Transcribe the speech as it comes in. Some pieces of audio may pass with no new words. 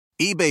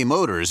eBay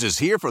Motors is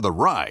here for the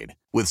ride.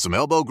 With some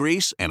elbow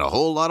grease and a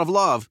whole lot of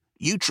love,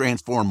 you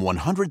transform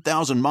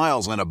 100,000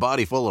 miles and a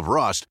body full of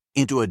rust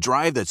into a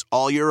drive that's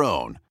all your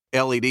own.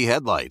 LED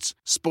headlights,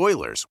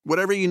 spoilers,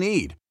 whatever you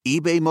need,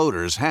 eBay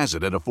Motors has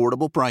it at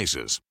affordable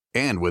prices.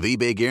 And with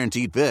eBay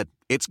Guaranteed Fit,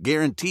 it's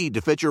guaranteed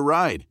to fit your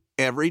ride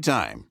every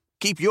time.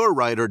 Keep your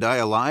ride or die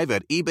alive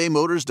at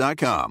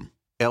ebaymotors.com.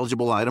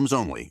 Eligible items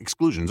only.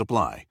 Exclusions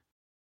apply.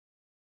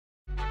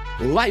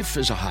 Life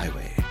is a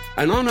highway,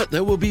 and on it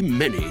there will be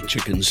many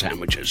chicken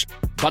sandwiches.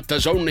 But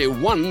there's only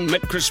one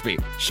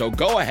McCrispy. So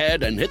go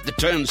ahead and hit the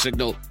turn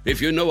signal if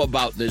you know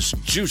about this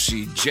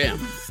juicy gem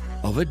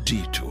of a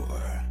detour.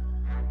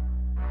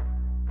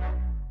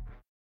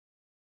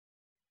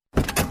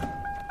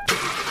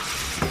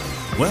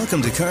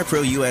 Welcome to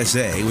CarPro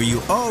USA, where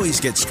you always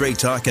get straight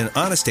talk and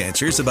honest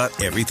answers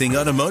about everything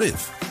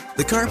automotive.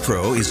 The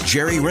CarPro is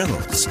Jerry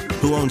Reynolds,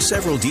 who owns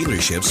several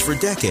dealerships for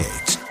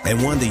decades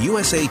and won the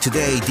USA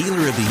Today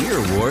Dealer of the Year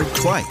award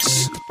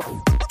twice.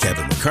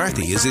 Kevin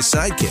McCarthy is his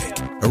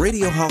sidekick, a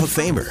Radio Hall of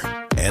Famer,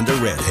 and a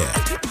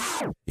redhead.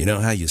 You know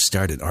how you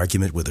start an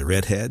argument with a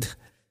redhead?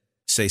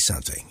 Say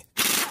something.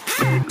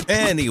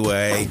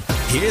 Anyway,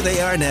 here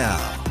they are now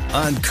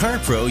on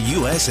CarPro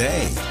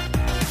USA.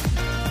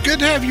 Good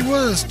to have you with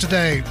us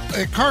today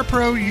at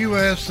CarPro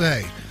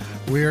USA.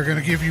 We are going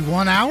to give you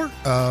 1 hour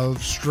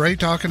of straight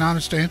talk and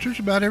honest answers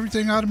about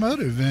everything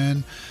automotive.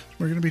 And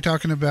we're going to be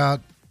talking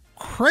about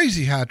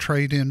crazy high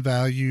trade-in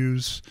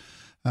values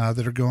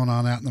that are going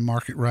on out in the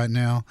market right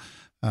now.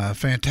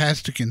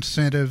 Fantastic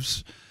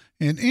incentives.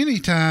 And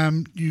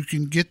anytime you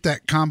can get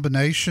that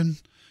combination,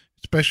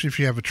 especially if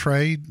you have a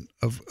trade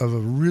of a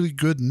really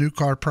good new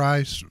car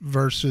price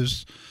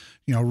versus,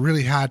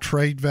 really high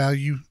trade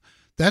value,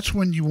 that's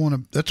when you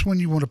want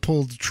to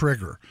pull the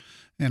trigger.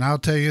 And I'll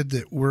tell you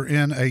that we're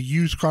in a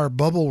used car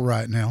bubble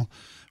right now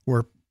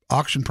where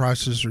auction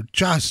prices are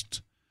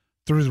just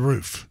through the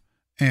roof.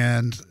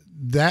 And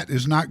that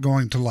is not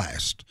going to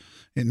last.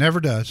 It never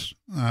does.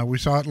 We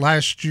saw it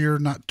last year,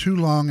 not too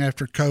long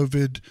after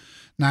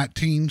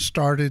COVID-19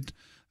 started.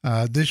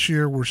 This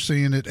year we're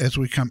seeing it as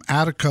we come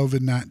out of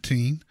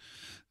COVID-19.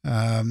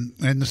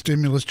 And the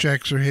stimulus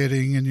checks are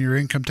hitting and your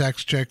income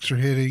tax checks are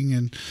hitting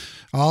and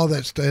all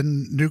that stuff.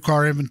 And new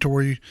car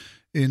inventory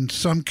in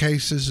some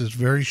cases is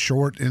very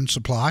short in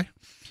supply,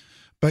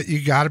 but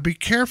you got to be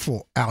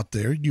careful out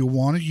there. You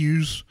want to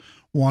use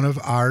one of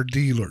our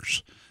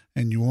dealers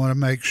and you want to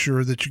make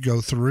sure that you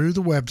go through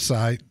the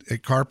website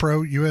at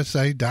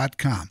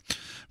carprousa.com,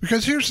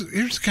 because here's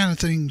the kind of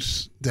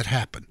things that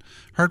happen.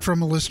 Heard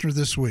from a listener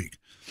this week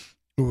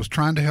who was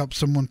trying to help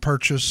someone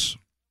purchase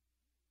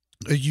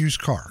a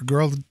used car.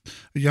 A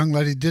young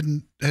lady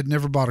had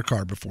never bought a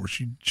car before.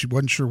 She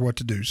wasn't sure what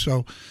to do.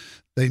 So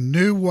they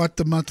knew what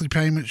the monthly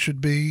payment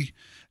should be.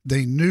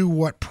 They knew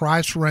what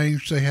price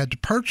range they had to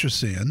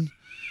purchase in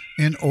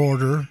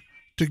order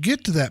to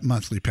get to that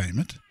monthly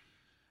payment.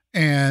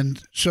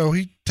 And so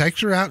he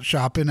takes her out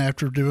shopping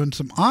after doing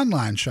some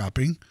online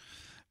shopping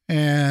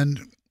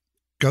and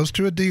goes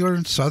to a dealer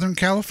in Southern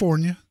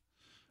California,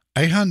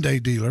 a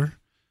Hyundai dealer,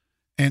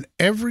 and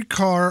every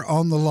car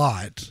on the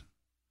lot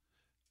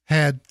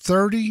had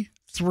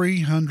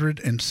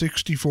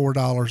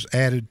 $3,364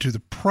 added to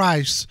the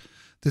price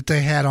that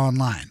they had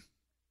online.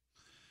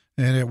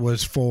 And it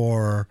was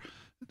for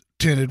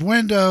tinted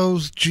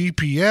windows,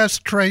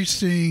 GPS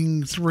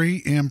tracing,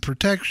 3M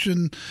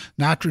protection,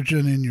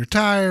 nitrogen in your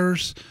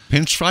tires.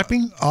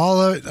 Pinstriping?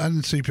 All of it. I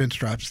didn't see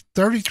pinstripes.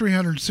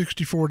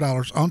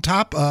 $3,364 on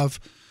top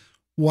of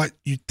what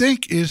you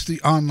think is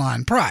the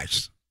online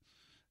price.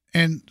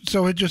 And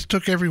so it just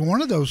took every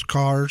one of those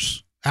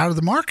cars out of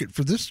the market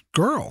for this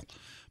girl.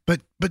 But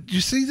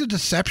you see the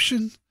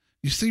deception?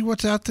 You see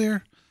what's out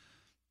there?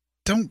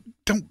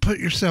 Don't put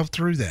yourself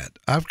through that.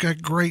 I've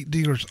got great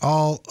dealers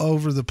all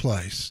over the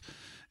place.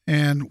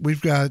 And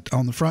we've got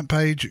on the front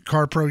page at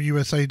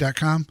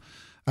carprousa.com,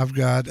 I've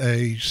got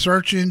a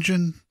search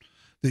engine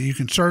that you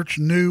can search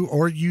new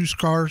or used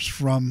cars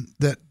from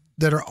that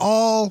are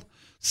all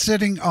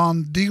sitting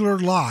on dealer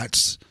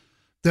lots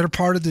that are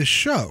part of this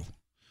show.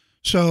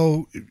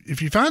 So if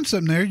you find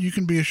something there, you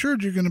can be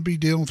assured you're going to be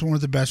dealing with one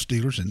of the best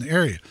dealers in the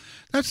area.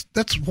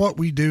 That's what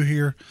we do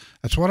here.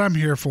 That's what I'm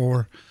here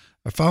for.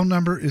 Our phone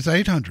number is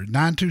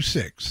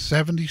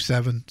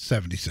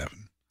 800-926-7777.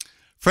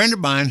 Friend of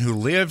mine who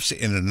lives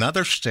in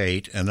another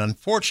state and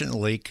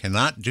unfortunately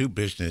cannot do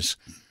business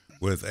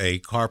with a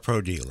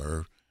CarPro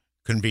dealer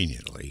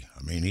conveniently.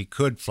 I mean, he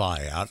could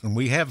fly out, and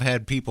we have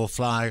had people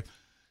fly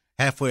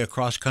halfway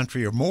across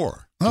country or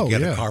more to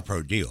get a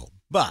CarPro deal.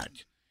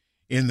 But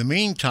in the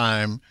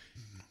meantime,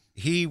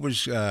 he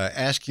was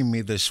asking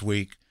me this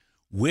week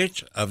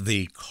which of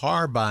the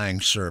car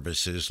buying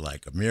services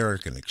like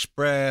American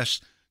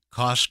Express,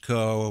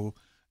 Costco,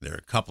 there are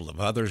a couple of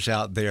others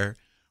out there,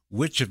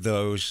 which of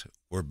those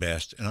were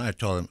best? And I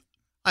told him,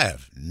 I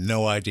have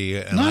no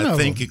idea, and I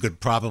think you could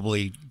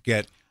probably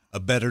get a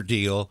better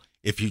deal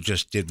if you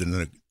just did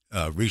the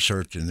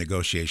research and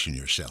negotiation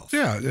yourself.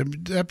 Yeah,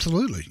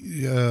 absolutely.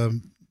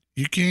 You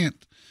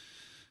can't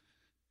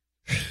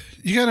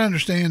you got to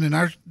understand, and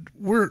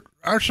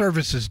our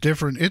service is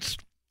different.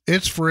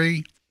 It's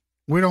free.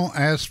 We don't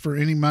ask for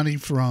any money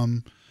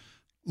from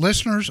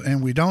listeners,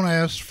 and we don't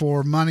ask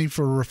for money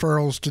for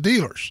referrals to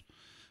dealers.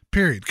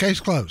 Period. Case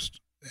closed.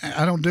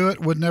 I don't do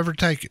it. Would never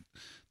take it.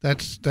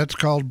 That's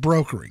called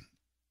brokering.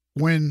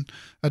 When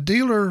a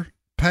dealer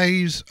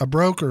pays a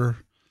broker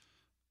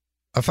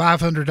a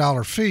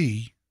 $500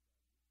 fee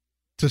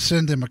to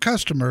send them a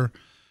customer,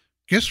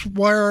 guess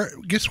where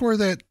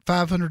that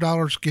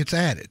 $500 gets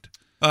added?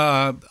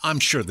 I'm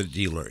sure the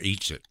dealer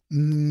eats it.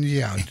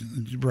 Yeah,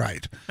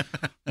 right.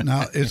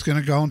 Now it's going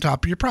to go on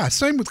top of your price.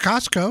 Same with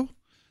Costco.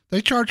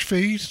 They charge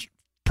fees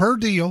per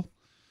deal,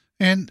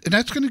 and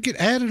that's going to get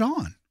added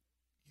on.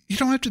 You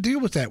don't have to deal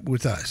with that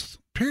with us,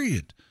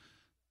 period.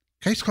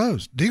 Case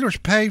closed. Dealers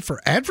pay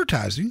for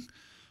advertising,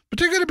 but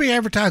they're going to be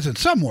advertising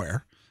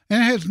somewhere,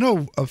 and it has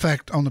no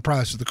effect on the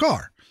price of the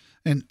car.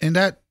 And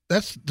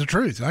that's the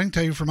truth. I can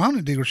tell you from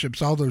owning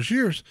dealerships all those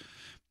years,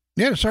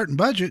 you had a certain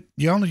budget.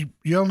 You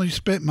only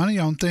spent money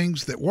on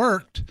things that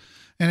worked,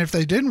 and if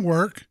they didn't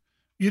work,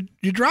 you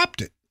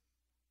dropped it.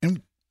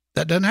 And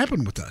that doesn't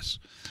happen with us.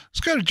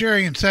 Let's go to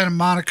Jerry in Santa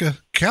Monica,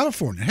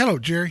 California. Hello,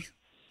 Jerry.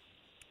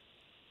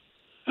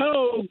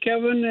 Hello,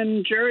 Kevin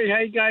and Jerry. How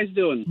you guys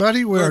doing?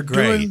 Buddy, we're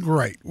great. doing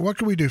great. What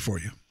can we do for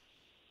you?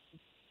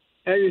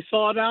 Have you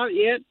thawed out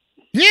yet?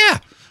 Yeah.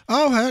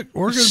 Oh, heck,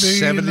 we're going to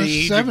be in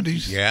the 70,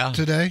 70s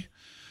today.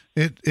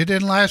 It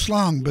didn't last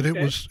long, but it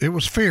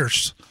was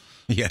fierce.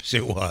 Yes,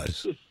 it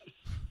was.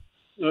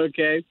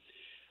 Okay.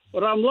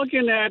 What I'm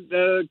looking at,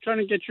 trying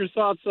to get your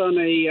thoughts on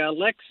a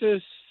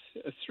Lexus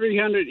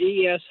 300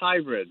 ES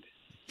hybrid.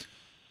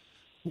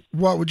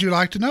 What would you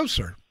like to know,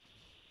 sir?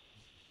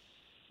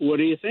 What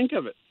do you think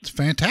of it? It's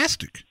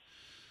fantastic.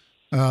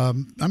 I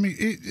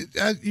mean,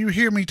 you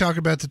hear me talk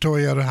about the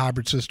Toyota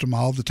hybrid system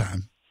all the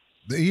time.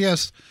 The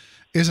ES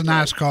is a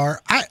nice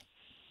car.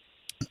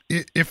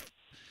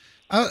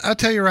 I'll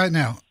tell you right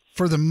now,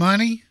 for the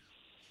money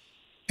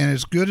and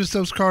as good as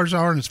those cars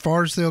are and as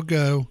far as they'll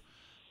go,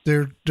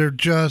 they're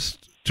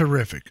just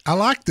terrific. I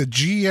like the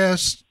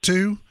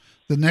GS2,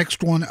 the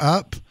next one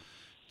up.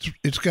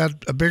 It's got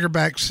a bigger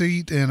back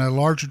seat and a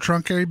larger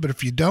trunk area, but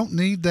if you don't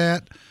need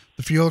that,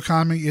 the fuel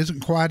economy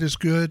isn't quite as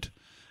good,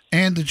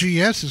 and the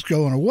GS is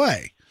going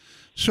away.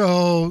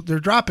 So they're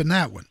dropping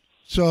that one.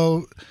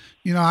 So,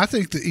 I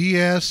think the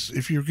ES,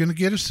 if you're going to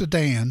get a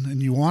sedan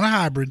and you want a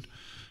hybrid,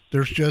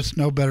 there's just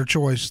no better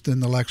choice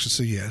than the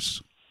Lexus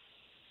ES.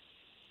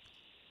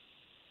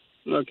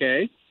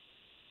 Okay.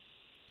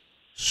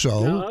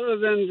 So, now, other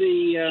than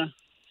the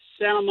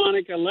Santa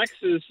Monica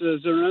Lexus,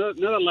 is there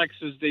another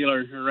Lexus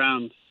dealer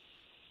around?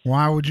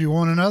 why would you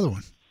want another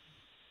one?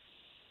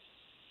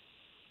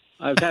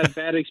 I've had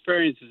bad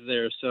experiences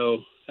there, so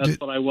that's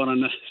what I want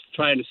to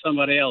try to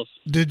somebody else.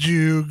 Did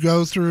you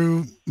go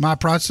through my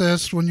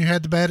process when you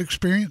had the bad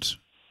experience?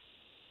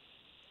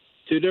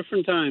 2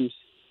 different times.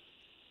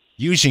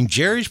 Using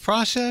Jerry's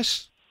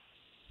process?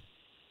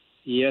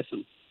 Yes.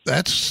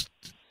 That's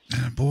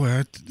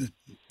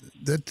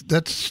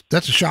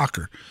that's a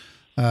shocker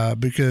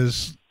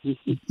because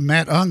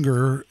Matt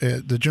Unger,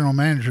 the general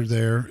manager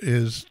there,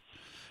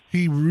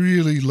 he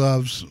really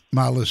loves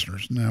my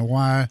listeners. Now,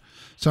 why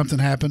something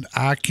happened,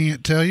 I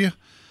can't tell you.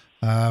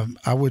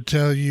 I would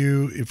tell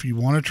you if you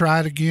want to try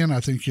it again, I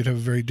think you'd have a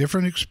very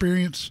different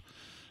experience.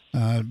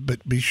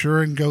 But be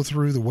sure and go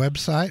through the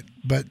website.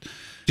 But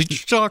did you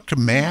talk to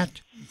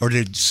Matt, or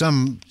did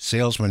some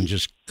salesman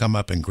just come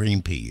up and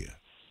green pea you?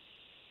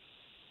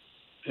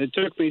 It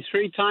took me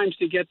 3 times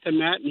to get to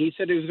Matt, and he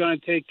said he was going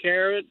to take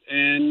care of it,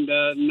 and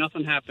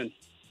nothing happened.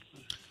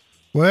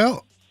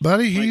 Well,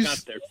 buddy,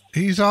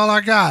 he's all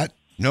I got.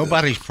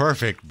 Nobody's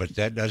perfect, but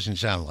that doesn't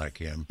sound like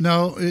him.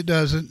 No, it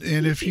doesn't.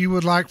 And if you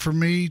would like for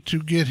me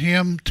to get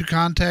him to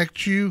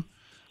contact you,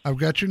 I've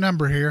got your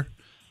number here,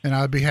 and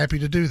I'd be happy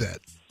to do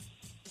that.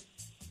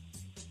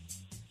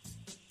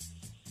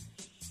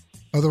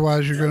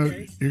 Otherwise, you're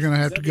gonna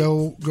have to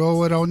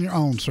go it on your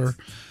own, sir.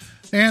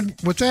 And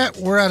with that,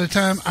 we're out of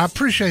time. I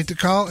appreciate the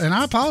call, and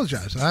I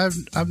apologize.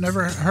 I've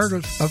never heard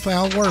a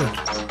foul word.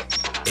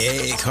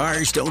 Hey,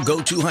 cars don't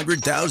go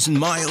 200,000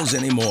 miles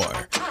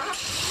anymore.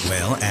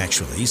 Well,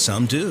 actually,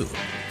 some do.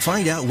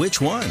 Find out which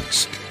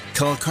ones.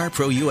 Call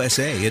CarPro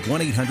USA at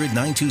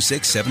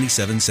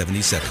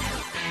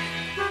 1-800-926-7777.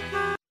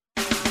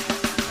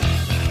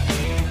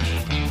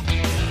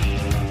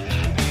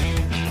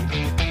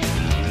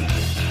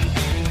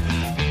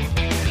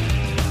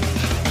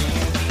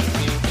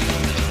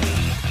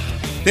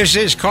 This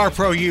is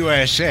CarPro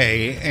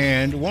USA,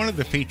 and one of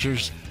the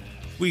features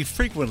we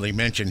frequently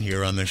mention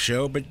here on the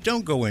show, but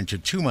don't go into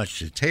too much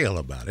detail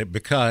about it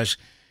because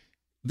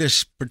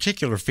this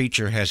particular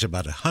feature has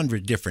about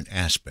 100 different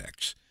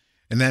aspects,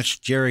 and that's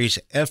Jerry's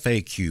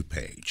FAQ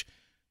page.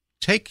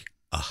 Take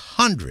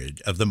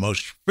 100 of the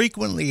most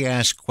frequently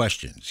asked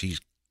questions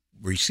he's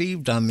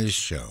received on this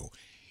show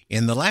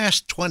in the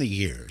last 20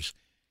 years,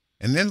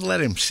 and then let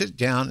him sit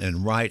down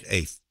and write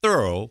a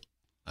thorough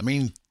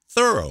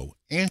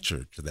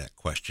answer to that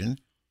question,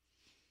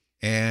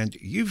 and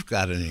you've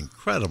got an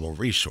incredible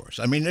resource.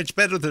 I mean, it's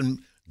better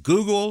than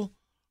Google,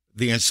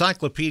 the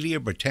Encyclopedia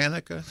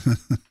Britannica.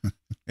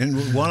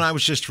 And one I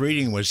was just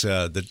reading was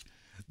the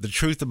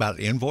truth about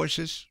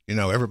invoices. You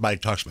know, everybody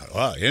talks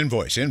about,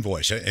 invoice. I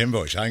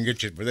can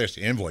get you for this,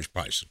 invoice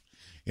price.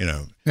 You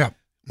know. Yeah.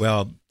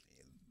 Well,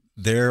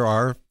 there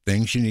are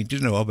things you need to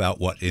know about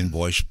what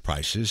invoice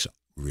prices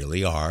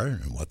really are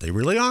and what they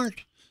really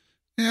aren't.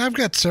 Yeah, I've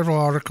got several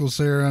articles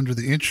there under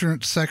the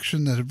insurance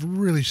section that have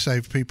really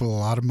saved people a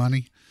lot of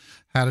money,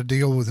 how to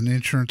deal with an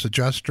insurance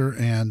adjuster.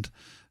 And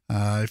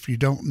if you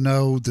don't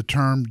know the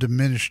term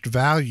diminished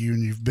value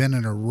and you've been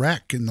in a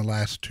wreck in the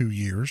last 2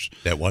 years.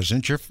 That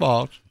wasn't your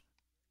fault.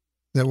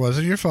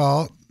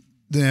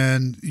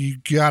 Then you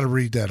got to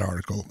read that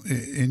article.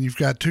 And you've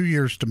got 2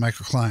 years to make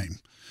a claim.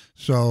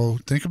 So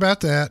think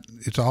about that.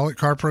 It's all at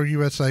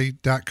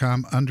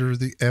carprousa.com under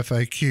the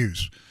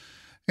FAQs.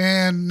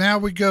 And now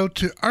we go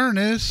to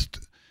Ernest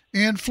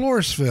in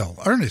Floresville.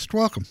 Ernest,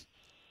 welcome.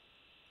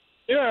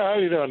 Yeah, how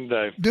you doing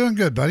today? Doing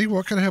good, buddy.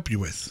 What can I help you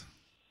with?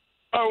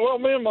 Well,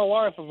 me and my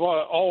wife have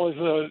always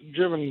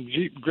driven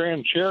Jeep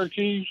Grand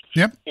Cherokees.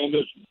 Yep. And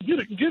it's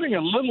getting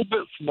a little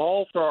bit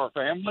small for our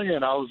family,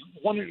 and I was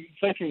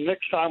thinking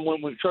next time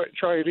when we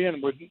trade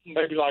in, we'd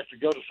maybe like to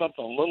go to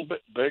something a little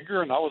bit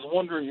bigger, and I was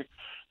wondering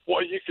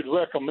what you could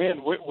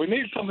recommend. We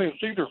need something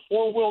that's either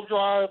four-wheel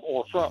drive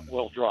or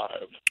front-wheel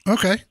drive.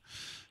 Okay.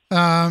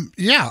 All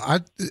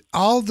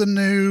the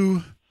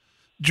new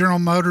General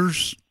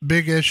Motors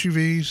big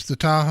SUVs, the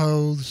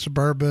Tahoe, the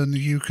Suburban, the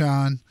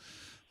Yukon,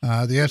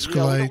 the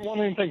Escalade. We don't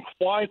want anything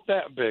quite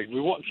that big.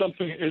 We want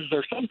something. Is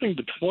there something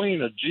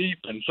between a Jeep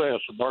and, say, a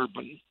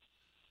Suburban?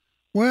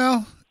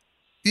 Well,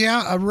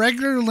 yeah, a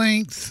regular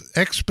length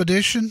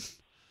Expedition.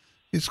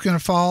 It's going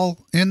to fall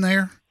in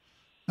there,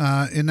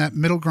 in that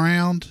middle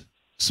ground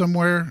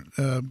somewhere.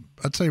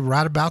 I'd say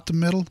right about the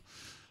middle.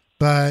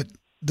 But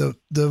the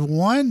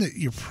one that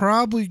you're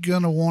probably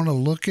going to want to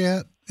look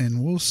at,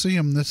 and we'll see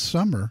them this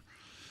summer,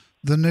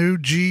 the new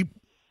Jeep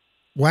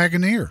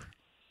Wagoneer.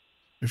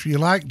 If you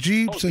like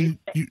Jeeps and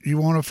you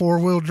want a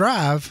four-wheel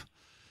drive,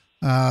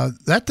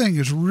 that thing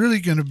is really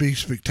going to be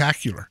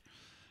spectacular.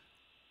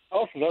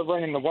 Oh, so they're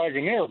bringing the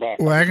Wagoneer back.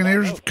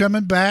 Wagoneer's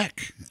coming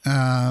back.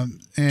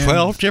 And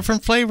 12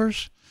 different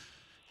flavors.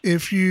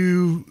 If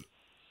you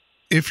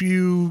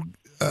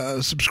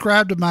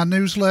subscribe to my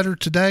newsletter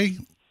today,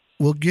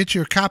 we'll get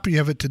you a copy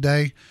of it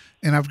today,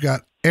 and I've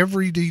got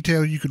every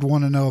detail you could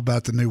want to know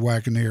about the new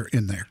Wagoneer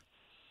in there.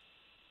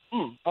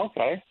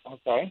 Okay.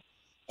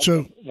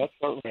 So that's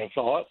certainly a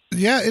thought.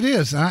 Yeah, it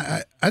is.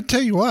 I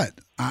tell you what,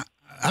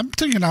 I'm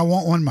thinking I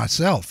want one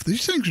myself.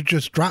 These things are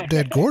just drop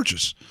dead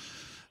gorgeous.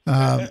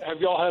 Have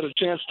y'all had a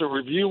chance to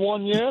review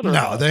one yet? Or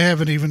no, they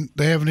haven't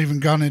even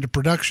gone into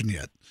production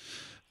yet.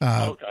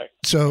 Okay.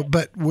 So,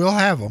 but we'll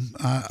have them.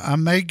 I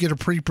may get a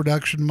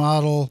pre-production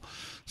model.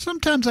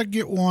 Sometimes I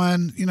get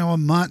one, a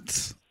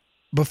month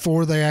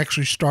before they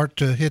actually start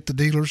to hit the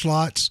dealer's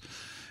lots.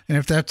 And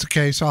if that's the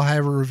case, I'll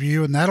have a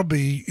review, and that'll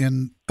be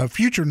in a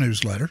future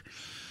newsletter.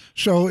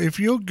 So if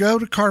you'll go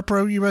to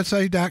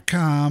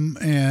carprousa.com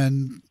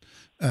and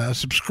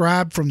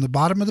subscribe from the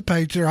bottom of the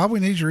page there, all we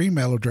need is your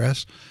email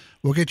address.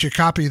 We'll get you a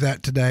copy of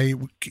that today.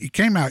 It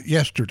came out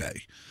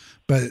yesterday,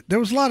 but there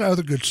was a lot of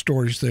other good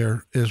stories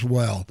there as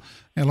well,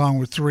 along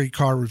with 3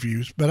 car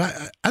reviews.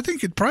 But I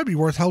think it'd probably be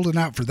worth holding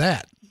out for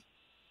that.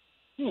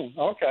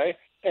 Okay.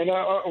 And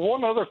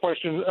one other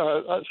question,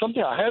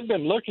 something I had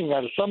been looking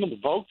at is some of the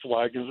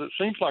Volkswagens. It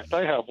seems like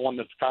they have one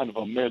that's kind of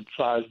a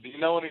mid-size. Do you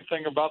know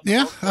anything about the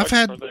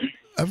Volkswagen?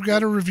 I've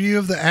got a review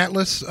of the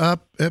Atlas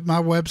up at my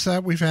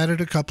website. We've had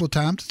it a couple of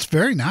times. It's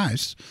very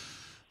nice.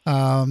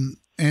 And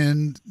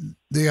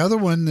the other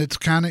one that's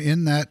kind of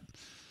in that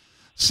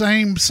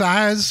same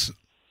size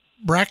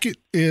bracket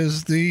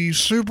is the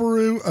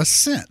Subaru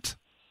Ascent.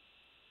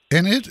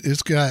 And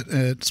it's got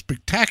a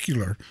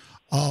spectacular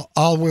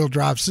all-wheel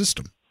drive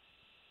system.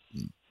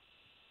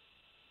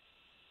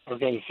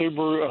 Okay, the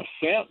Subaru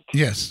Ascent?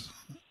 Yes.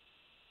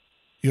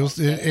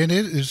 And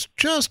it is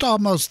just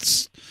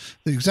almost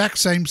the exact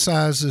same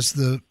size as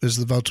the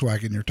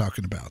Volkswagen you're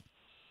talking about.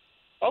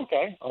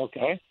 Okay.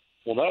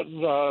 Well,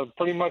 that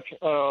pretty much,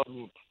 I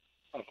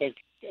think,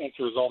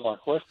 answers all my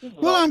questions.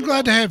 Well, I'm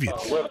glad to have you.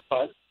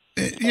 Website.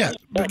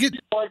 But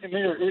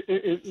Wagoneer,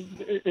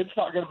 it's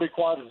not going to be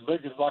quite as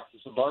big as like the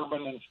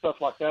Suburban and stuff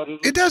like that, is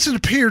it? It doesn't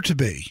appear to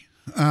be.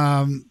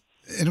 And,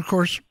 of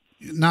course,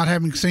 not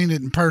having seen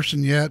it in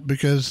person yet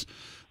because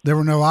there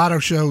were no auto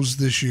shows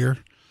this year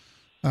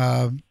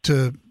so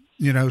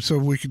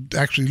we could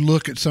actually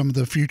look at some of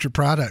the future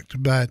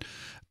product. But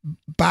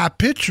by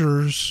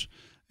pictures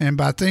and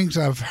by things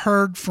I've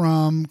heard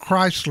from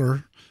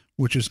Chrysler,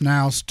 which is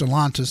now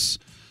Stellantis,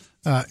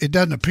 it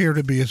doesn't appear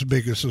to be as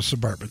big as a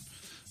Suburban.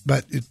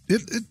 But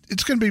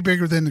it's going to be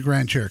bigger than the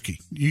Grand Cherokee.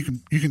 You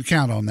can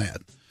count on that.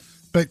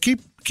 But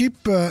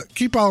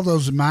keep all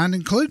those in mind,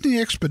 including the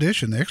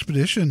Expedition. The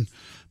Expedition,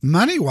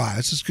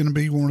 money-wise, is going to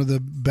be one of the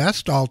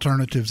best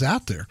alternatives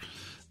out there.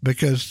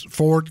 because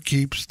Ford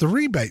keeps the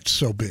rebates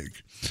so big.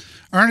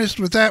 Ernest,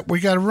 with that, we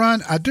got to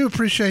run. I do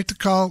appreciate the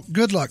call.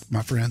 Good luck,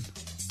 my friend.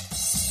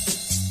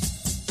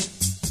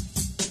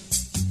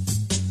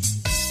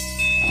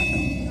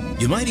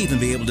 You might even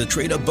be able to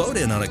trade a boat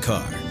in on a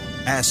car.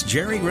 Ask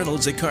Jerry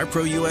Reynolds at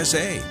CarPro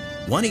USA.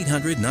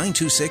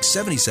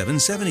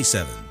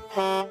 1-800-926-7777.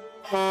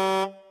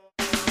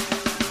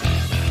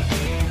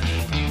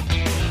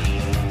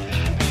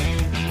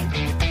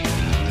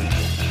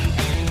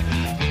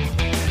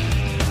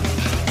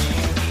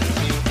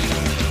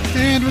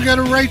 And we got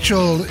a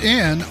Rachel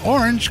in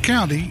Orange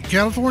County,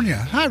 California.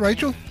 Hi,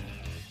 Rachel.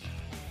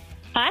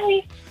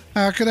 Hi.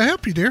 How can I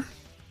help you, dear?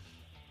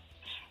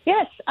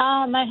 Yes,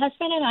 my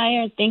husband and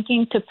I are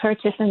thinking to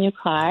purchase a new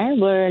car.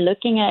 We're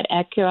looking at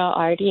Acura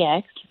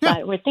RDX,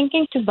 but we're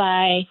thinking to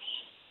buy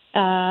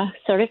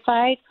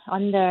certified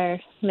under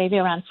maybe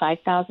around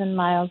 5,000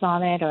 miles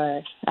on it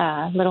or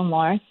a little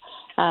more.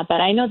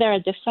 But I know there are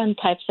different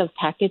types of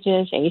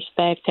packages,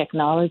 A-Spec,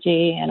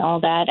 technology, and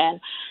all that,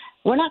 and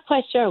we're not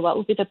quite sure what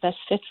would be the best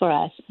fit for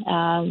us.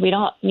 We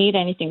don't need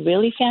anything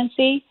really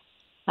fancy.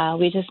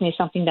 We just need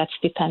something that's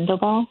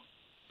dependable.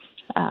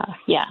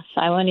 So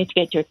I wanted to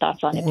get your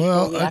thoughts on it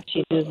before we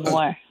actually do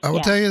more. I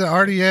will tell you the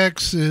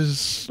RDX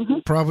is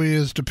probably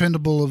as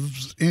dependable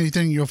as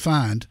anything you'll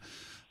find.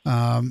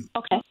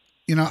 Okay.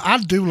 You know, I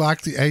do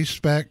like the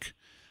A-Spec,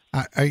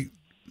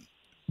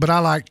 but I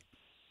like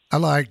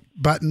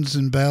buttons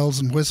and bells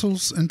and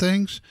whistles and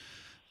things.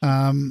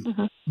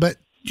 But,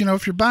 you know,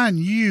 if you're buying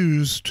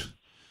used,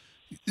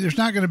 there's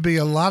not going to be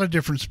a lot of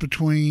difference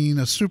between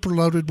a super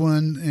loaded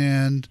one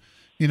and,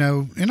 you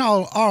know, and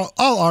all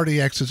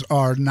RDXs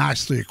are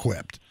nicely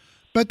equipped.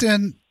 But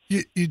then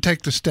you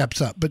take the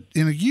steps up. But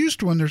in a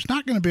used one, there's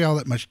not going to be all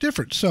that much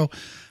difference. So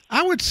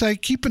I would say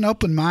keep an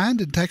open mind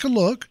and take a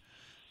look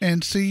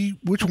and see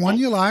which one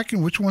you like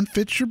and which one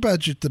fits your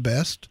budget the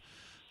best.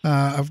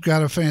 I've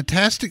got a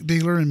fantastic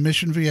dealer in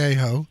Mission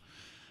Viejo.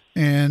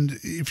 And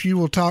if you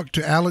will talk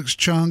to Alex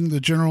Chung, the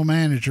general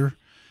manager,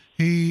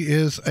 he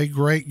is a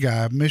great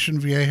guy. Mission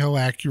Viejo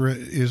Acura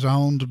is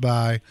owned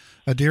by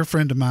a dear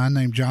friend of mine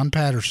named John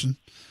Patterson,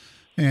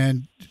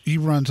 and he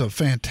runs a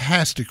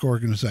fantastic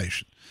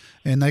organization.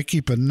 And they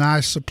keep a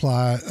nice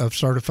supply of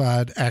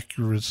certified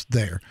Acuras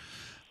there.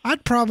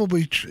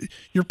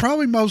 You're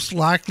probably most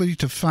likely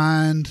to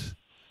find,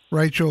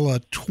 Rachel, a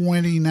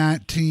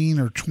 2019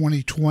 or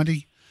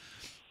 2020.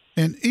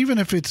 And even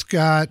if it's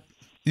got,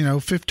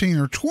 15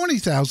 or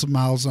 20,000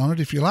 miles on it,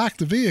 if you like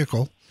the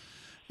vehicle,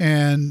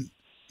 and,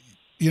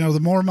 the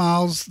more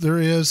miles there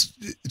is,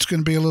 it's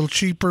going to be a little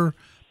cheaper,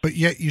 but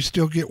yet you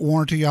still get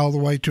warranty all the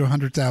way to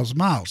 100,000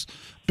 miles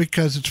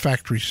because it's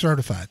factory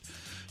certified.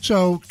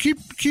 So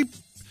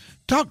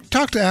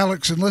talk to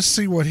Alex and let's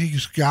see what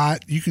he's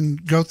got. You can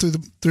go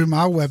through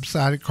my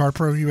website at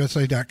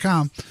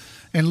carprousa.com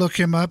and look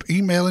him up,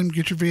 email him,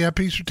 get your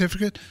VIP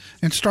certificate,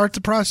 and start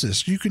the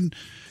process.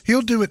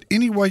 He'll do it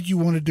any way you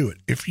want to do it.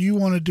 If you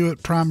want to do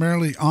it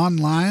primarily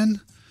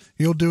online,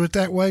 he'll do it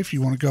that way. If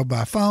you want to go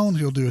by phone,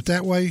 he'll do it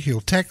that way. He'll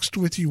text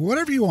with you,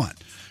 whatever you want.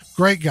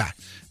 Great guy.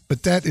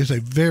 But that is a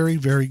very,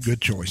 very good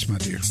choice, my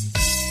dear.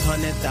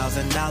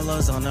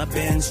 $100,000 on a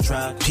Benz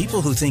truck.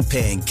 People who think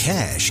paying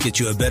cash gets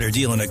you a better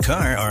deal on a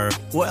car are,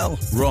 well,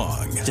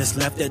 wrong. Just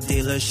left the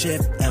dealership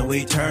and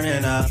we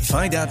turning up.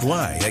 Find out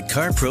why at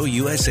CarPro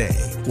USA.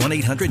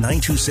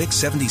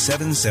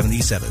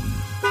 1-800-926-7777.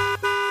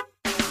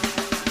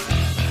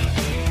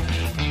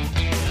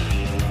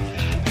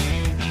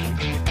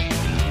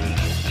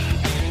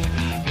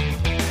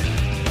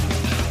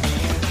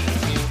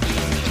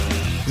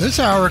 This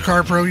hour of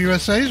CarPro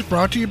USA is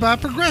brought to you by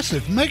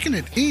Progressive, making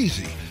it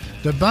easy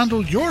to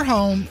bundle your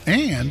home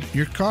and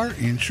your car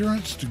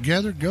insurance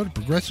together. Go to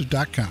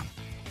Progressive.com.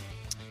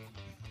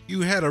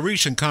 You had a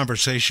recent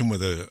conversation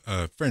with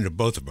a friend of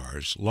both of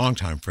ours,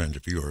 longtime friend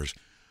of yours,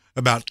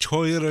 about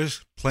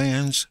Toyota's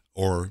plans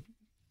or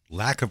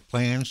lack of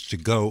plans to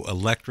go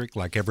electric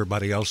like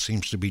everybody else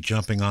seems to be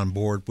jumping on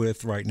board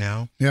with right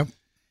now. Yep.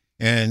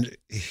 And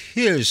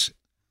his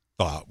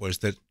thought was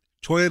that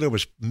Toyota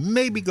was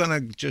maybe going to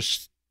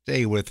just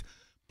stay with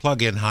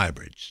plug-in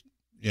hybrids.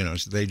 So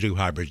they do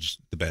hybrids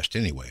the best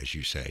anyway, as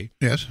you say.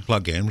 Yes.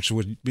 Plug-in, which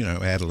would,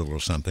 add a little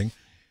something.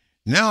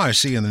 Now I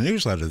see in the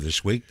newsletter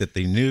this week that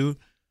the new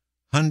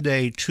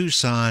Hyundai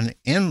Tucson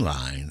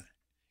N-Line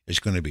is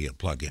going to be a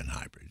plug-in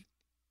hybrid.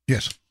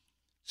 Yes.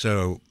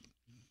 So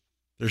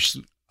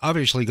there's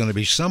obviously going to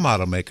be some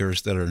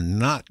automakers that are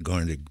not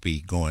going to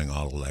be going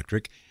all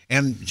electric.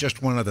 And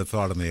just one other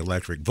thought on the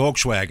electric.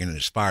 Volkswagen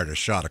has fired a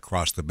shot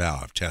across the bow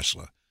of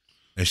Tesla.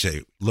 They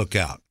say, look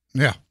out.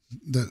 Yeah.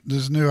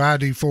 This new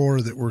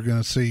ID4 that we're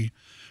going to see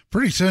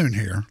pretty soon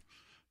here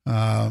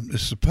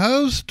is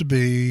supposed to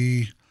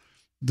be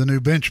the new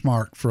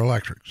benchmark for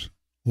electrics.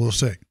 We'll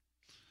see.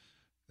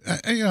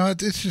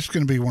 It's just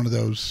going to be one of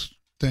those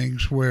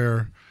things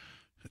where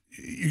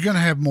you're going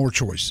to have more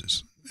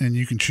choices and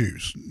you can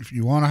choose. If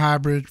you want a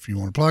hybrid, if you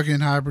want a plug-in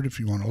hybrid, if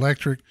you want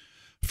electric,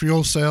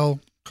 fuel cell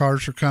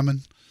cars are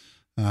coming,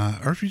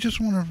 or if you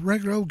just want a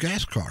regular old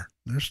gas car.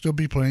 There'll still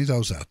be plenty of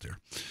those out there.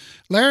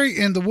 Larry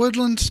in the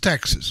Woodlands,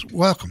 Texas.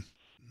 Welcome.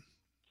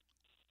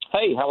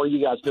 Hey, how are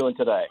you guys doing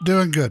today?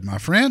 Doing good, my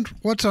friend.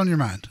 What's on your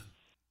mind?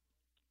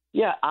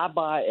 Yeah, I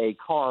buy a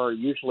car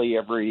usually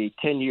every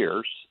 10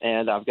 years,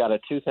 and I've got a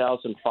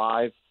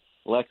 2005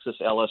 Lexus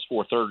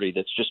LS430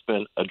 that's just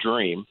been a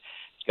dream.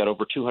 It's got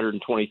over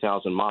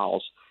 220,000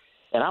 miles.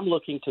 And I'm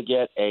looking to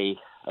get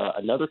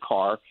another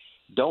car.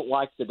 Don't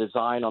like the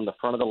design on the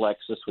front of the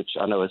Lexus, which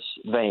I know is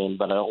vain,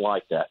 but I don't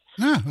like that.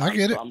 No, I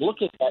get it. I'm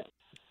looking at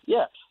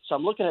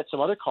some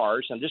other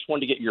cars, and just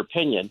wanted to get your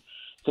opinion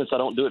since I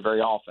don't do it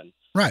very often.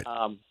 Right.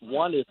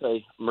 One is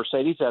a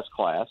Mercedes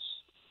S-Class.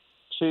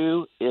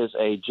 2 is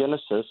a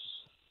Genesis,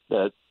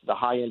 the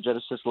high-end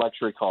Genesis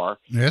luxury car.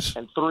 Yes.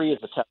 And 3 is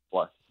a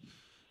Tesla.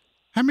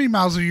 How many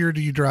miles a year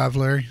do you drive,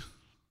 Larry?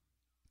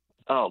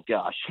 Oh,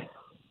 gosh.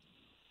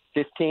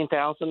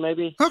 15,000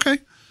 maybe. Okay.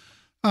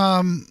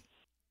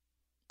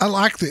 I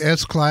like the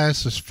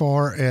S-Class as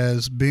far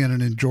as being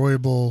an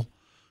enjoyable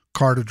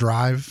car to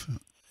drive.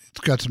 It's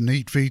got some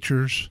neat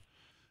features.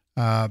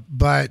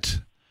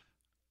 But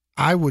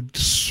I would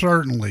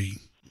certainly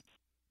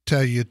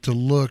tell you to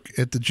look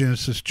at the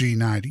Genesis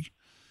G90.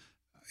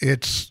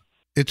 It's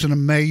an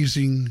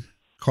amazing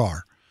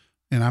car.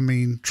 And I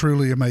mean,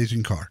 truly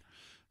amazing car.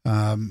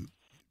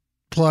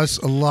 Plus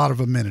a lot of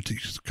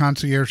amenities,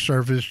 concierge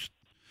service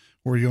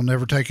where you'll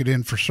never take it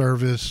in for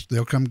service.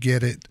 They'll come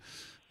get it.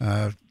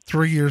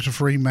 3 years of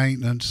free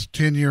maintenance,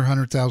 10-year,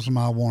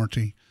 100,000-mile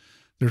warranty.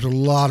 There's a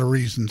lot of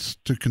reasons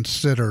to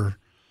consider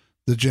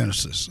the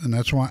Genesis. And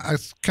that's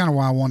kind of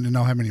why I wanted to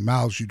know how many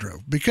miles you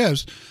drove,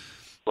 because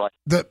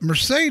the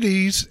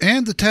Mercedes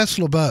and the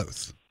Tesla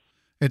both,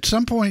 at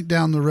some point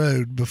down the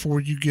road, before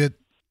you get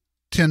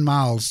 10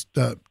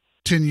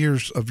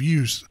 years of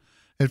use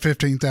at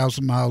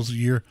 15,000 miles a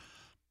year,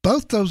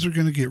 both those are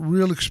going to get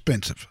real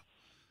expensive.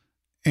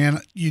 And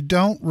you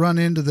don't run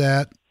into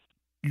that.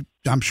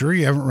 I'm sure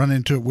you haven't run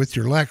into it with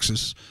your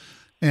Lexus,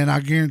 and I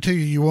guarantee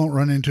you won't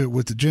run into it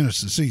with the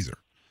Genesis either.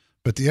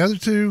 But the other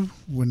two,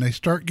 when they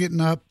start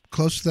getting up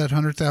close to that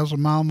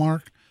 100,000 mile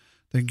mark,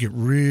 the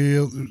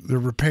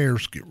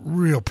repairs get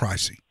real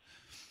pricey.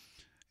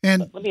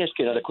 And let me ask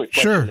you another quick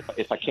question, sure,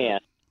 if I can.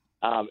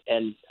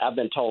 And I've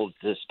been told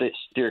to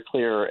steer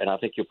clear, and I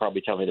think you'll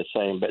probably tell me the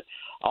same, but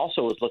I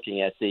also was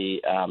looking at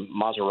the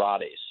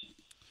Maseratis.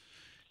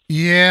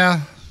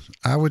 Yeah,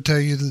 I would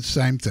tell you the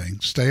same thing.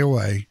 Stay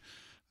away.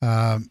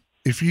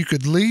 If you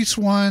could lease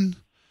one,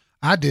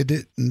 I did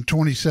it in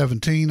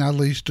 2017. I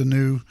leased a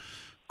new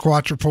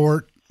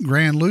Quattraport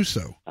Grand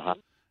Lusso.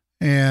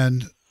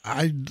 And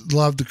I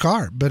loved the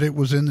car, but it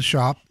was in the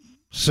shop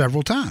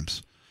several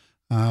times.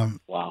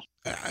 Wow.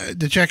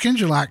 The check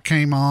engine light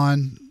came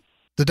on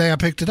the day I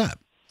picked it up.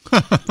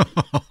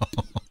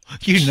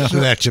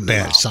 That's a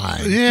bad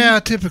sign. Yeah,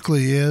 it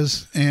typically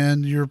is.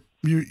 And your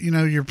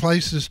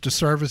places to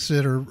service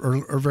it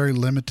are very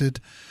limited.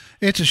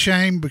 It's a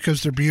shame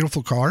because they're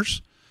beautiful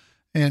cars.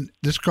 And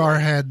this car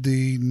had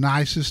the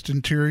nicest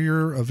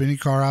interior of any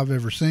car I've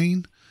ever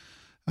seen.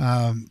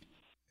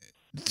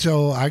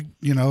 So at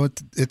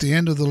the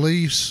end of the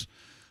lease,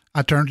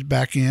 I turned it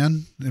back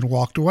in and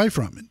walked away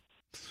from it.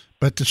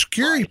 But the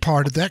scary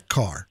part of that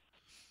car,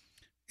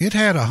 it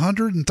had a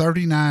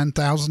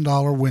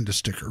 $139,000 window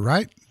sticker,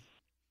 right?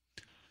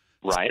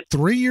 Right.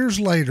 3 years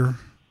later,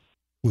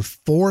 with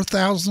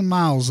 4,000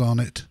 miles on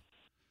it,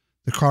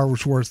 the car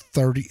was worth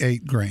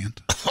 $38,000.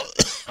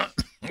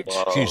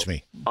 Excuse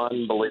me.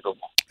 Unbelievable.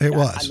 It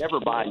was. I never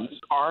buy a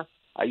used car.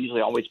 I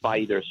usually always buy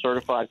either a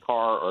certified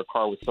car or a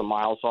car with some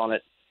miles on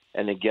it,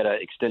 and then get an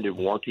extended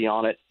warranty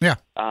on it. Yeah.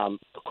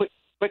 Quick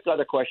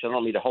other question. I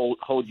don't mean to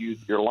hold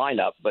your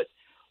lineup, but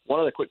one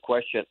other quick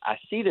question. I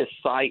see this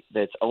site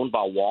that's owned by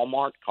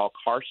Walmart called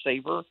Car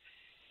Saver,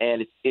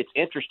 and it's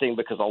interesting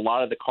because a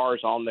lot of the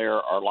cars on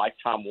there are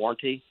lifetime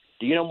warranty.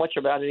 Do you know much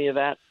about any of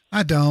that?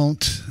 I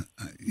don't.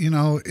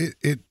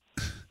 It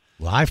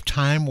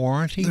lifetime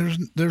warranty?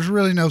 There's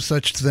really no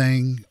such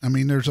thing. I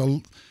mean, there's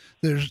a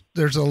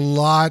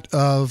lot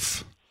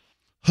of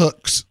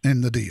hooks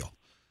in the deal.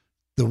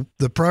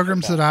 The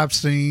programs that I've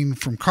seen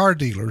from car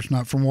dealers,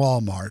 not from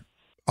Walmart,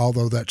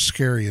 although that's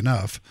scary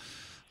enough.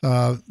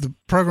 The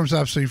programs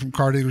I've seen from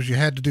car dealers, you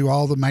had to do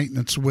all the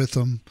maintenance with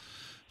them.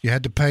 You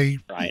had to pay,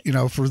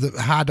 for the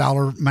high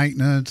dollar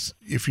maintenance.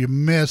 If you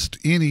missed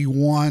any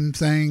one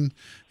thing,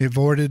 it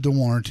voided the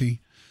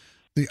warranty.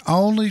 The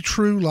only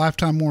true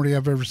lifetime warranty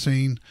I've ever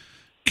seen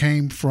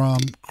came from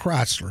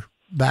Chrysler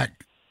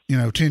back,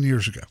 10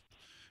 years ago.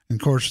 And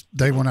of course,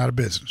 they went out of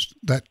business.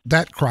 That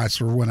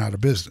Chrysler went out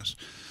of business.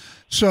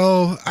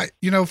 So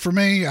for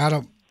me,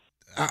 I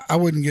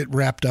wouldn't get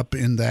wrapped up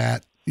in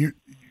that.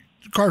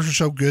 Cars are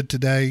so good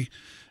today.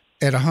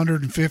 At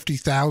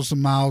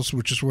 150,000 miles,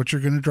 which is what you're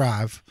going to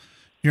drive,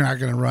 you're not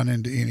going to run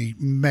into any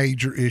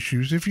major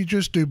issues if you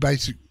just do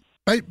basic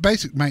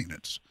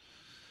maintenance.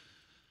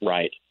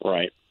 Right.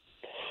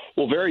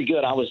 Well, very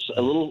good. I was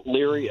a little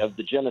leery of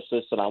the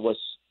Genesis, and I was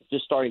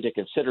just starting to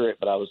consider it,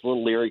 but I was a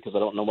little leery because I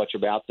don't know much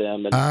about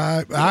them. And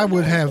I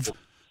would have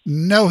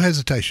no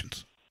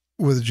hesitations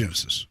with the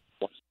Genesis.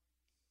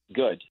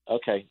 Good.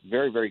 Okay.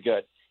 Very, very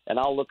good. And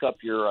I'll look up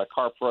your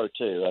CarPro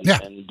too. And, Yeah.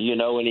 and do you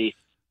know any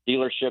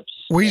dealerships?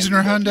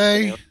 Wiesner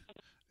Hyundai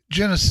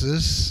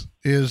Genesis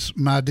is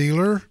my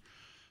dealer,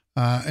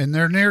 and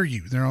they're near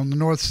you. They're on the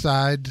north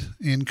side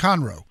in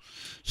Conroe.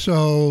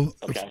 So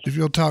if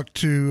you'll talk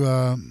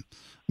to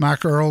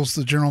Mike Earls,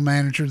 the general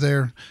manager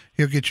there,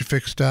 he'll get you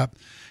fixed up.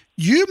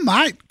 You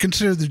might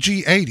consider the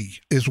G80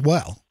 as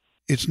well.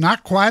 It's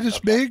not quite as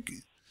big.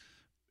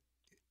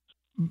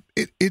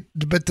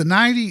 But the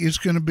 90 is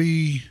going to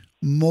be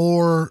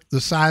more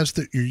the size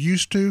that you're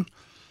used to.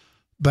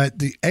 But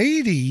the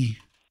 80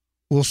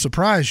 will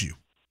surprise you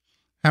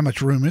how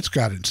much room it's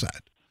got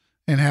inside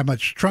and how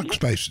much trunk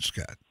space it's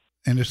got.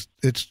 And it's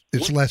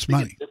less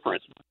money.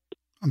 Difference?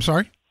 I'm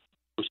sorry?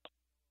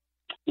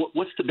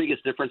 What's the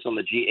biggest difference on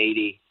the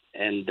G80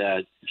 and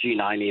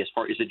G90 as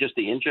far is it just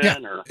the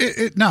engine or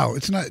no,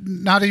 it's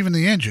not even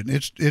the engine.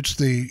 It's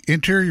the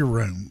interior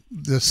room,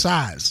 the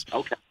size,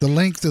 the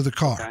length of the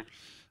car.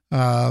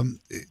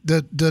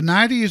 The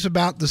 90 is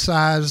about the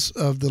size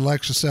of the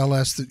Lexus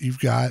LS that you've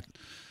got.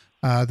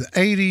 The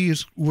 80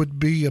 would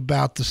be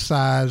about the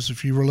size,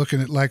 if you were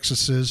looking at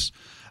Lexuses,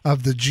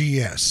 of the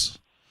GS.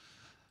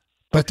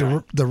 But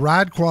the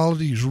ride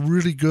quality is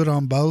really good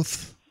on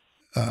both.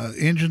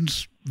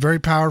 Engines very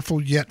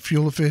powerful yet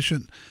fuel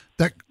efficient.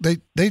 That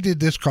they did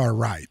this car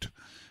right,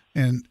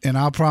 and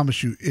I'll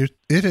promise you,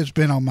 it has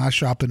been on my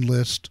shopping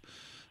list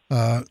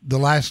the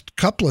last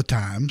couple of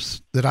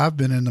times that I've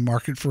been in the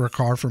market for a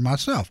car for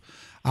myself.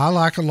 I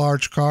like a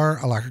large car.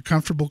 I like a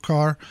comfortable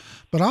car,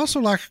 but I also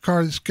like a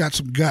car that's got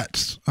some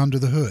guts under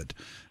the hood.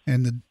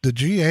 And the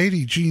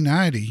G80,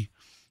 G90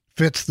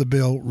 fits the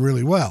bill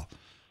really well.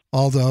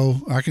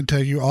 Although I can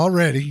tell you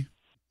already,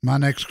 my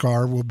next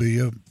car will be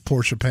a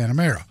Porsche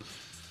Panamera.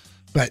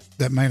 But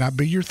that may not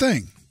be your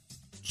thing.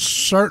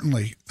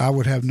 Certainly, I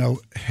would have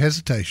no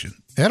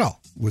hesitation at all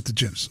with the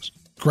Genesis.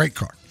 Great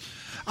car.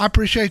 I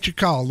appreciate your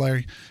call,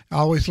 Larry.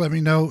 Always let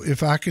me know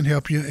if I can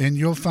help you, and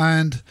you'll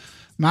find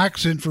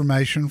Mike's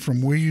information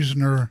from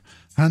Wiesner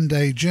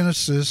Hyundai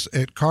Genesis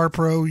at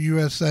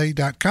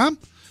carprousa.com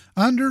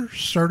under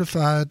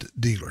Certified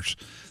Dealers.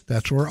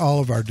 That's where all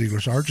of our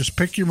dealers are. Just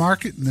pick your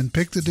market and then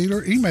pick the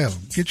dealer, email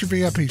them, get your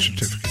VIP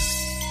certificate.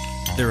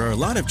 There are a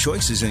lot of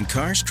choices in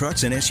cars,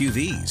 trucks, and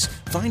SUVs.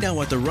 Find out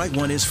what the right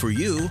one is for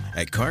you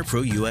at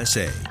CarPro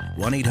USA.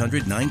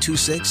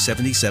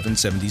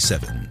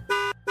 1-800-926-7777.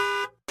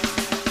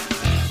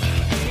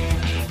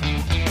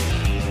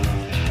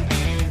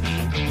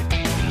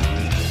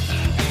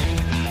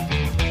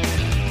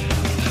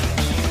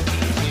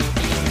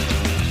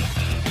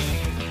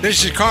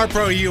 This is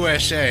CarPro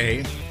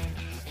USA.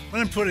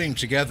 When I'm putting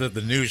together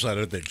the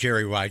newsletter that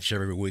Jerry writes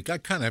every week, I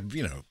kind of,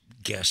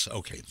 guess,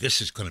 okay, this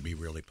is going to be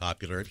really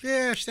popular.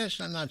 Yes, that's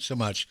not so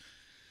much.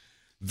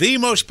 The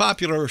most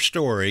popular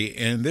story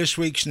in this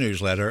week's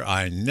newsletter,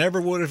 I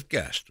never would have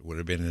guessed, would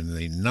have been in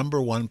the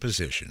number one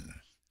position.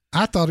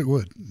 I thought it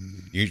would.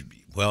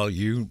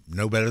 You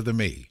know better than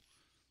me.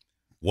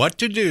 What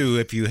to do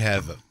if you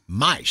have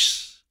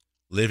mice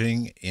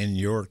living in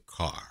your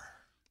car.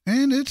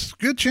 And it's a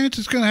good chance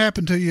it's going to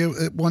happen to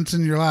you once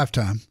in your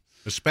lifetime.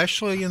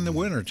 Especially in the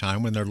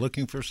wintertime when they're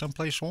looking for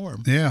someplace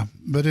warm. Yeah,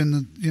 but it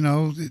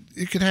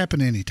could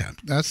happen anytime.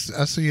 I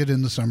see it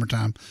in the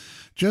summertime.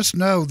 Just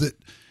know that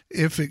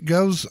if it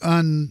goes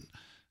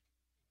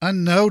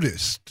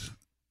unnoticed,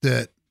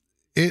 that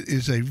it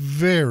is a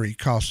very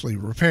costly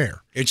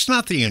repair. It's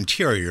not the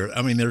interior.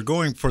 I mean, they're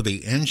going for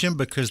the engine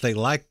because they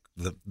like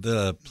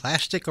the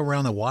plastic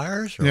around the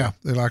wires? Or? Yeah,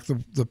 they like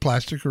the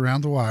plastic around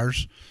the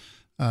wires.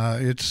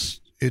 It's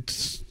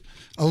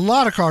a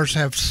lot of cars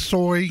have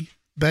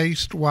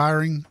soy-based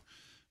wiring,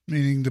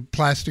 meaning the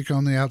plastic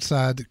on the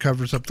outside that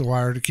covers up the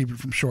wire to keep it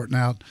from shorting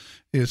out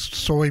is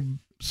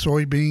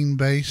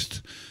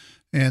soybean-based,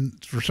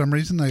 and for some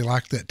reason they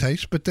like that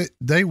taste. But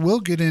they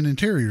will get in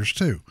interiors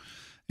too,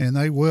 and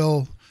they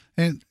will.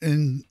 And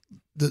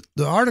the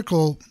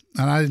article,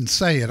 and I didn't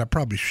say it, I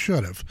probably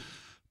should have,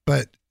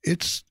 but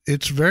it's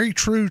very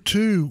true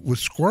too with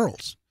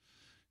squirrels.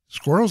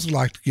 Squirrels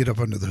like to get up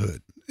under the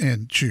hood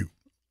and chew.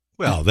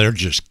 Well, they're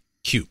just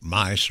cute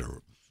mice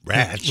or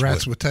rats.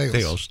 Rats with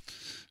tails.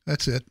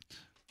 That's it.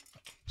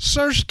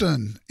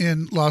 Surston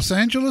in Los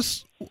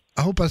Angeles.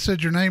 I hope I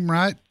said your name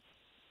right.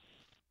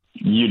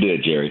 You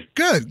did, Jerry.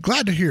 Good.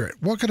 Glad to hear it.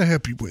 What can I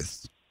help you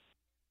with?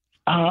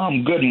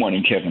 Good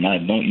morning, Kevin. I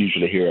don't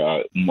usually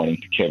hear morning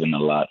to Kevin a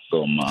lot,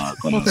 so I'm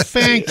going to...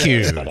 Thank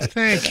you.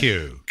 Thank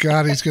you.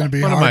 God, he's going to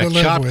be hard to live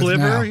with chopped liver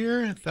now.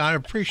 Here? I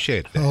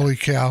appreciate that. Holy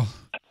cow.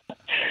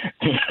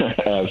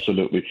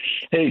 Absolutely.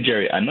 Hey,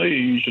 Jerry, I know you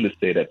usually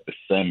say that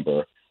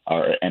December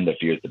or end of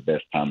year is the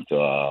best time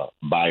to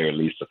buy or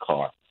lease a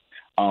car.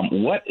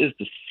 What is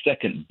the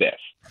second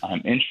best?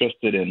 I'm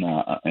interested in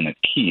a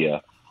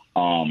Kia,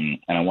 and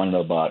I want to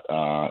know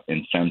about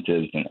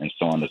incentives and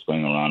so on that's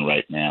going around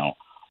right now.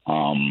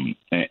 And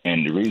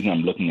the reason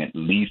I'm looking at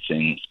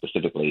leasing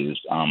specifically is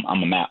I'm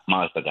a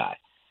Mazda guy,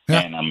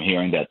 and I'm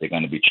hearing that they're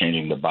going to be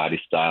changing the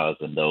body styles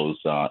and those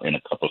in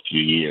a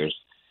few years.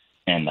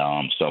 And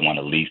so I want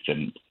to lease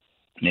and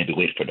maybe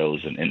wait for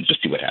those and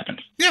just see what happens.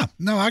 Yeah,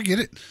 no, I get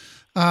it.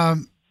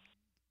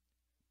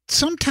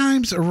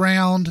 Sometimes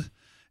around,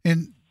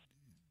 and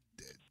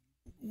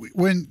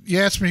when you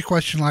asked me a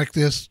question like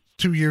this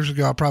 2 years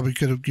ago, I probably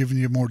could have given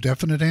you a more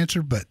definite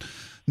answer, but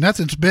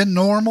nothing's been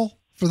normal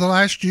for the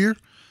last year,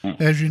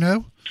 as you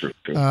know. True.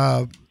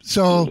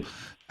 So,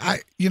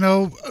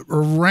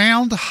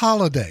 around the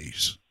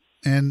holidays,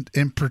 and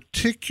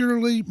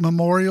particularly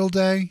Memorial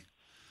Day,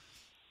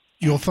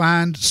 you'll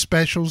find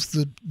specials.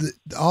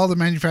 All the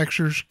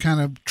manufacturers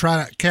kind of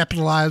try to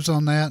capitalize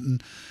on that,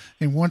 and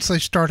once they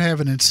start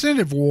having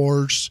incentive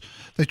wars,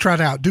 they try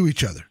to outdo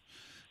each other.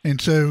 And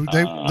so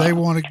they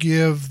want to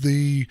give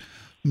the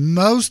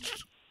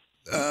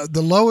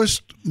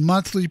lowest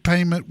monthly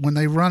payment when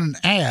they run an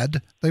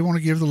ad. They want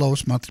to give the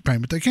lowest monthly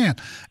payment they can,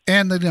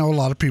 and they know a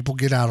lot of people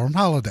get out on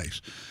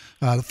holidays.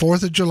 The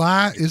 4th of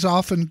July is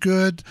often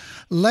good.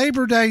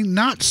 Labor Day,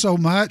 not so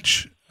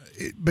much,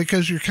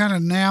 because you're kind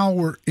of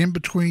we're in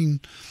between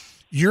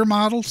year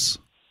models,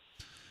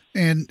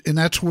 and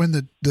that's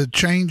when the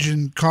change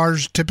in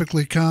cars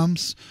typically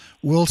comes.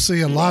 We'll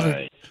see a lot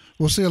of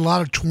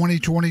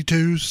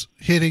 2022s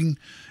hitting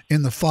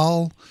in the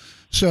fall.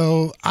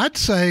 So I'd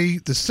say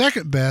the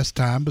second best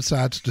time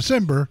besides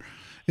December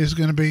is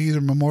going to be either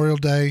Memorial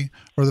Day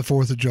or the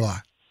 4th of July.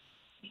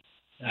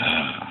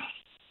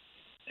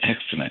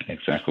 Excellent.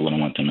 Exactly what I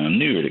want to know. I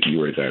knew that you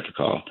were there to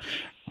call.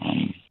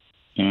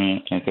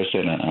 Like I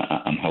said,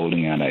 I'm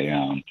holding out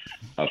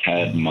I've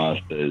had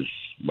Mazdas,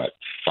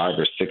 5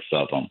 or 6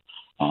 of them.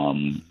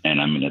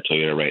 And I'm in a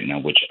Toyota right now,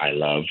 which I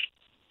love.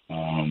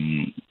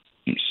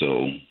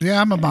 Yeah,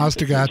 I'm a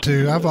Mazda guy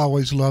too. I've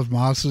always loved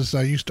Mazdas.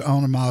 I used to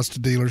own a Mazda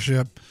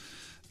dealership.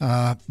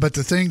 But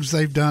the things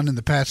they've done in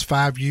the past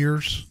 5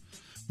 years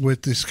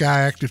with the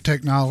Skyactiv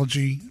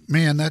technology,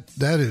 man,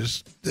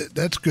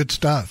 that's good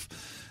stuff.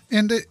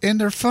 And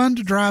they're fun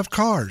to drive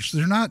cars.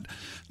 They're not,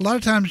 a lot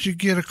of times you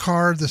get a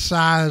car the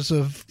size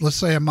of, let's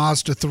say, a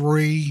Mazda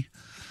 3.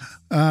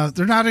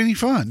 They're not any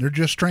fun. They're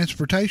just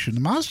transportation. The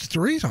Mazda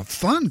 3 is a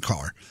fun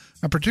car.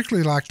 I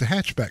particularly like the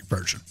hatchback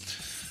version.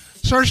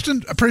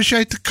 Thurston,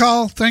 appreciate the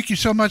call. Thank you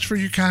so much for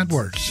your kind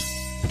words.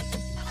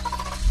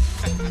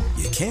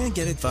 You can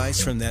get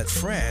advice from that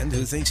friend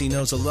who thinks he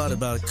knows a lot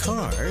about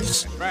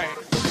cars. Right.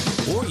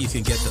 Or you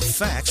can get the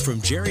facts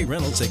from Jerry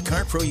Reynolds at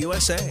CarPro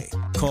USA.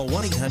 Call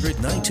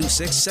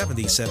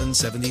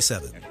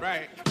 1-800-926-7777. That's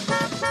right.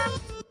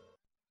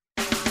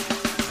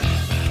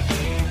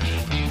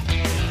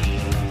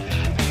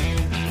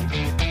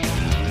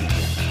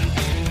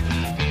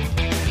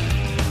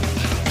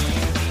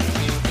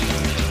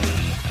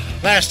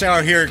 Last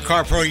hour here at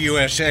CarPro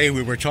USA,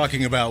 we were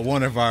talking about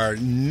one of our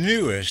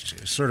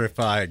newest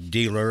certified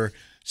dealer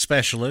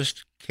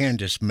specialists,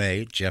 Candace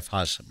May, Jeff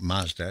Haas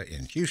Mazda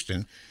in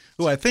Houston,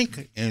 who I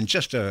think in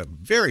just a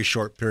very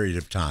short period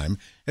of time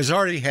has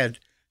already had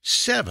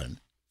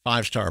 7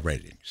 5-star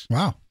ratings.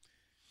 Wow.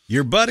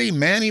 Your buddy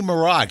Manny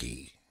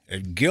Maraghi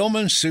at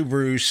Gilman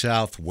Subaru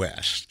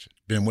Southwest,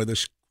 been with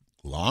us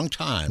a long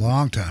time.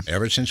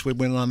 Ever since we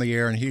went on the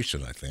air in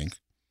Houston, I think.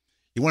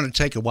 You want to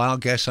take a wild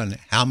guess on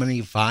how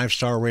many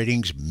 5-star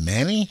ratings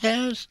Manny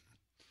has?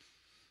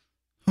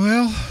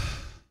 Well,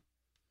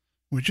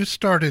 we just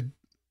started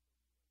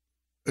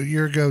a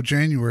year ago,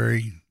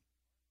 January,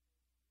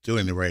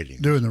 doing the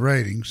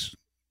ratings,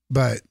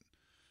 but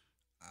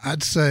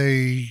I'd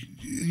say,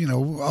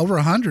 over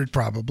 100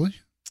 probably.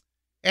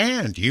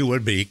 And you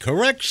would be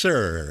correct,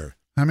 sir.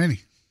 How many?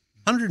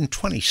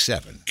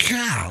 127.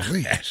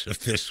 Golly. As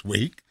of this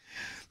week.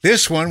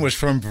 This one was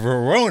from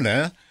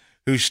Verona,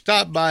 who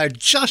stopped by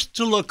just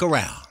to look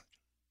around.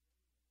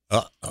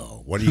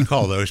 Uh-oh. What do you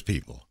call those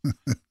people?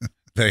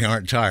 They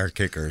aren't tire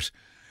kickers.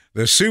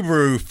 The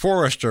Subaru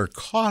Forester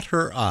caught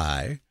her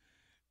eye.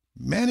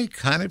 Manny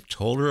kind of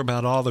told her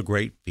about all the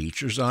great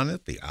features on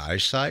it, the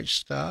eyesight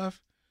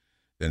stuff.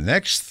 The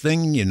next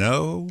thing you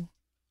know,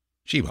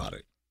 she bought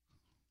it.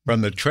 From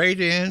the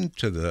trade-in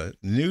to the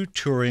new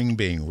Touring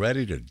being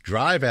ready to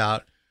drive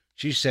out,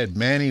 she said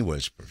Manny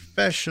was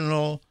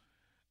professional,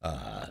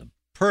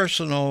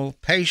 personal,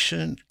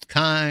 patient,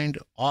 kind,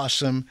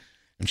 awesome.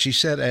 And she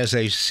said as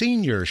a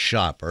senior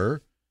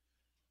shopper,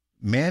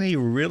 Manny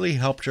really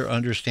helped her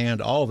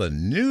understand all the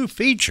new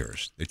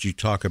features that you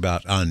talk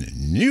about on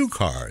new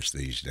cars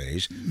these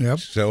days. Yep.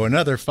 So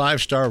another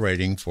 5-star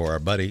rating for our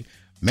buddy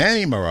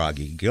Manny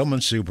Maraghi, Gilman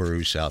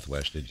Subaru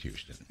Southwest in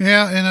Houston.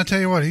 Yeah, and I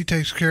tell you what, he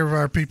takes care of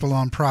our people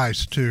on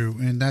price too,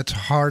 and that's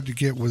hard to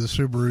get with a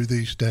Subaru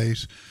these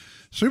days.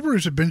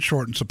 Subarus have been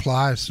short in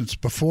supply since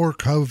before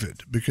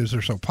COVID because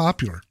they're so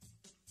popular.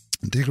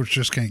 Dealers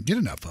just can't get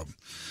enough of them.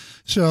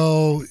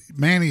 So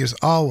Manny has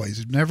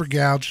always never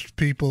gouged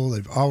people.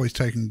 They've always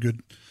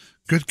taken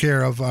good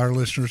care of our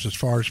listeners as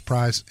far as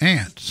price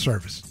and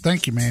service.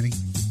 Thank you, Manny.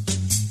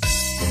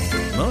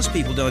 Most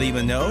people don't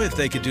even know if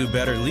they could do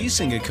better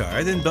leasing a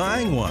car than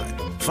buying one.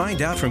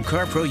 Find out from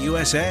CarPro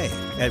USA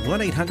at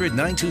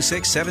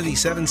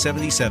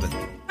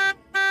 1-800-926-7777.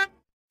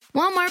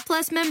 Walmart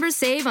Plus members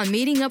save on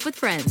meeting up with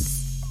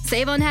friends.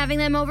 Save on having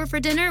them over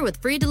for dinner with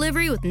free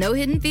delivery with no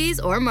hidden fees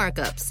or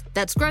markups.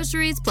 That's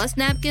groceries plus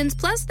napkins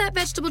plus that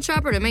vegetable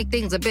chopper to make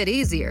things a bit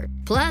easier.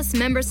 Plus,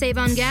 members save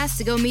on gas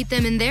to go meet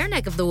them in their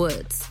neck of the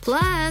woods.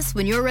 Plus,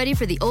 when you're ready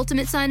for the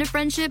ultimate sign of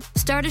friendship,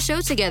 start a show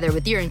together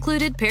with your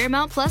included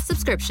Paramount Plus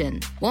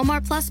subscription.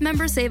 Walmart Plus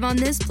members save on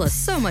this plus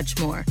so much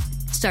more.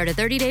 Start a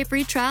 30-day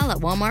free trial at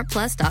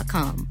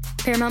walmartplus.com.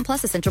 Paramount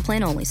Plus Essential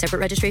Plan only.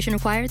 Separate registration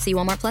required. See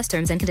Walmart Plus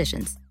terms and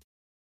conditions.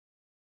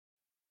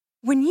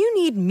 When you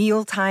need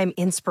mealtime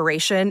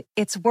inspiration,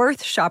 it's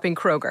worth shopping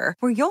Kroger,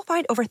 where you'll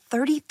find over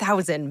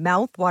 30,000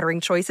 mouth-watering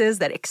choices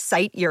that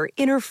excite your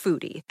inner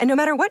foodie. And no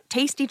matter what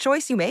tasty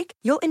choice you make,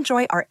 you'll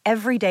enjoy our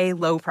everyday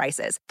low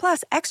prices,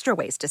 plus extra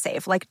ways to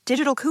save, like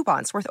digital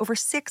coupons worth over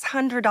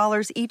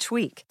 $600 each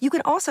week. You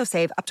can also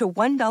save up to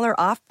 $1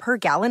 off per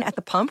gallon at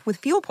the pump with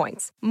fuel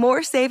points.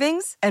 More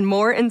savings and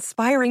more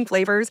inspiring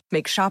flavors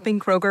make shopping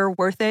Kroger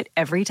worth it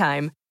every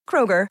time.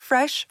 Kroger,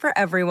 fresh for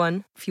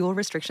everyone. Fuel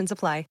restrictions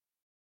apply.